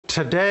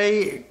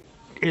Today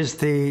is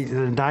the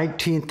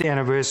 19th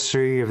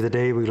anniversary of the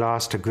day we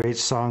lost a great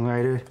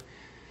songwriter,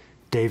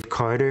 Dave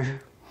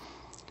Carter.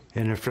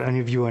 And if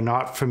any of you are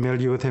not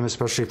familiar with him,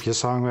 especially if you're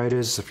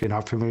songwriters, if you're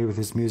not familiar with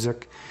his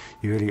music,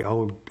 you really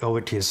owe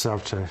it to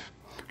yourself to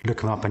look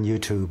him up on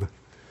YouTube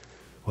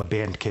or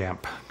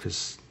Bandcamp,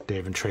 because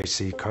Dave and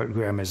Tracy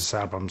Grammer's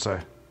albums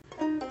are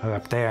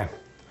up there.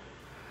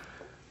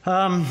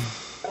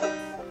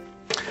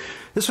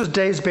 This was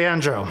Dave's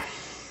banjo,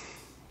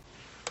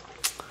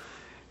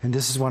 and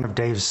this is one of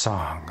Dave's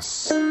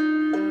songs.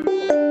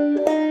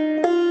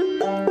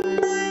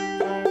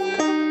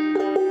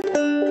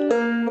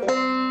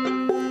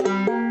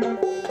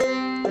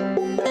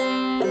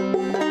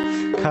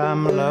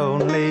 Come,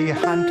 lonely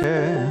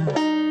hunter,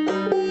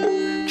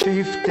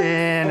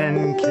 chieftain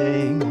and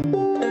king,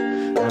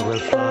 I will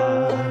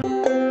fly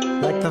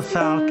like the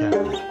falcon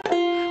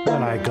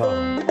when I go.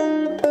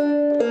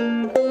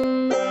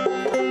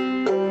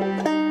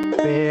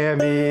 Bear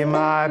me,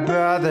 my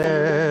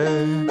brother,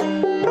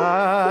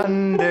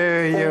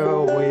 under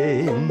your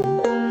wing.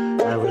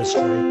 I will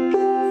strike,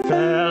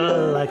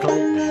 fell like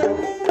lightning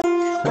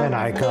when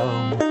I go.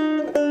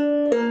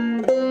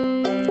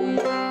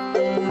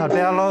 I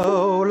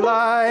bellow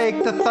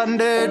like the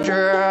thunder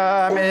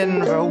drum,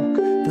 invoke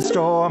the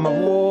storm of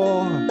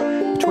war,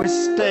 a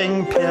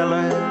twisting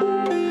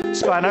pillar,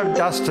 spun of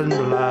dust and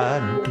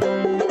blood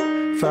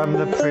from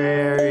the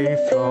prairie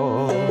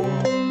floor.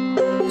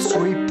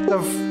 Sweep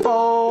the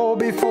foe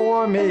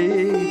before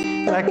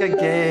me like a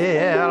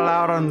gale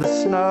out on the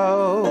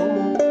snow.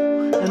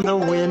 In the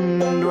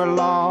wind will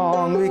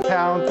long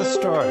recount the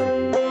story,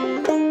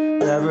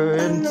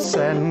 reverence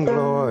and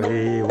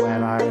glory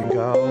when I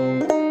go.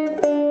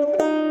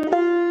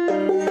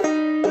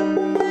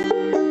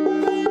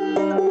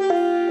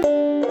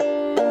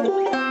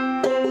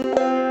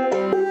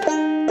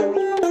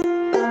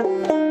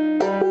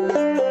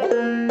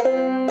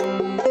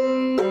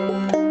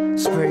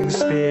 Spring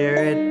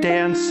spirit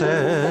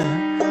dancer,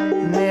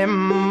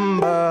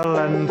 nimble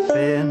and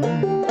thin,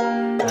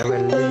 I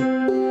will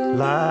leap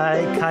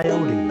like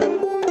coyote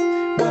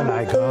when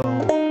I go.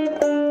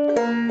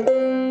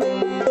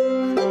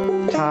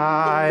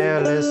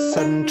 Tireless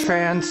and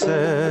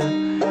trancer,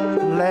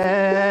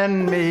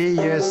 lend me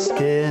your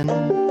skin,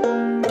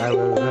 I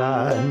will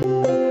run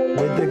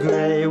with the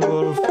gray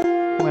wolf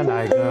when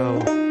I go.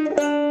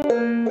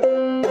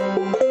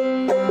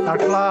 I'll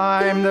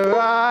climb the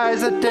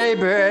rise at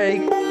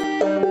daybreak,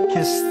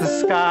 kiss the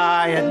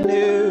sky at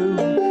noon,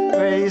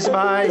 raise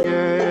my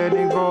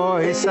yearning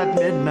voice at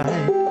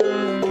midnight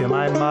to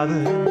my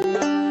mother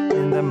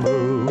in the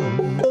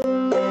moon.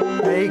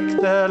 Make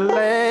the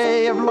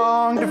lay of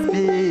long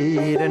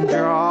defeat and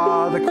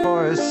draw the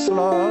chorus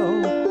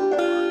slow.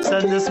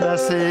 Send this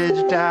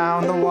message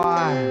down the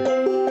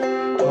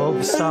wire,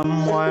 hope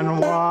someone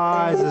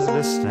wise is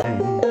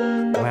listening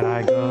when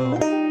I go.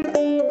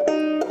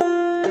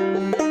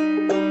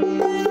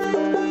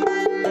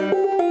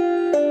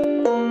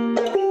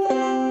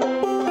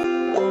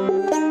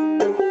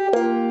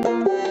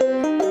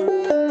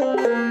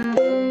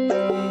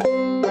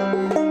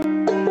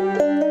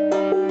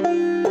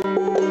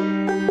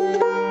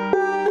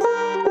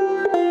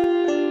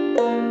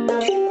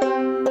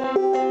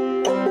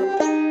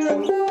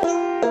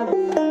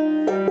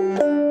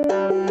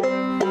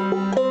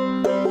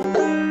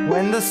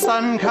 When the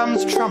sun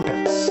comes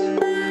trumpets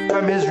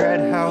from his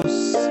red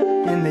house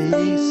in the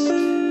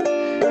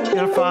east,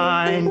 he'll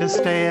find a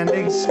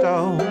standing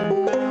stone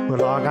where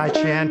long I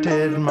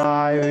chanted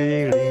my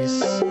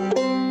release.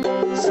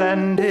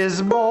 Send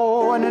his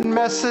bow and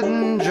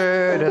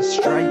messenger to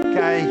strike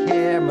a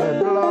hammer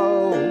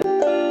blow,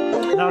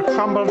 and I'll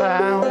crumble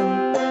down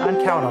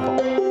uncountable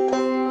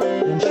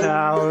in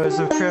showers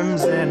of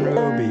crimson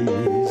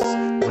rubies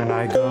when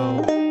I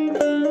go.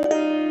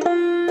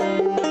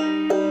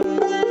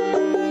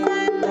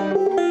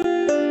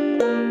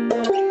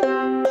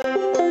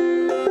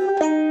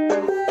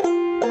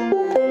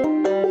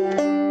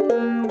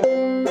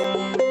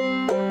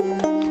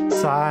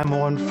 Sigh,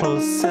 mournful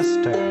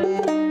sister,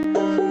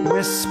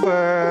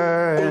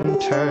 whisper in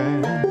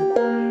turn,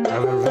 I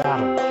will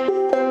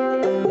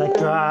rattle like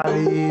dry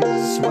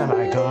leaves when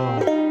I go.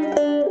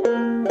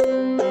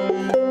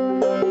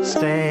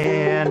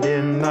 Stand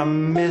in the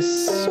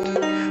mist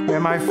where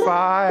my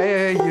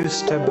fire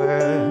used to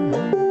burn,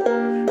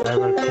 I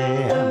will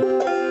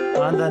camp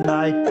on the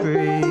night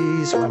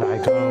breeze when I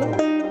go.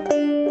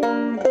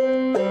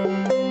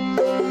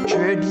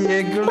 Should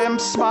ye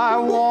glimpse my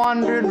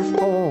wandering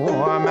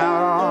form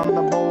out on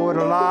the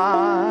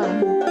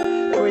borderline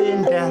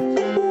between death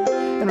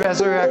and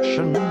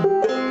resurrection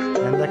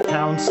and the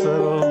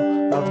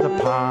council of the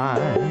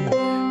pine,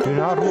 do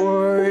not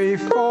worry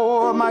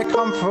for my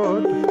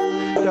comfort,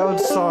 don't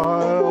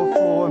sorrow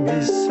for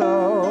me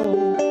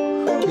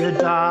so. Your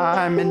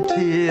diamond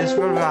tears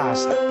will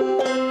rise up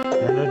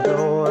and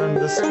adorn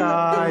the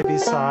sky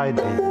beside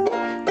me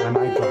when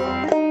I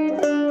go.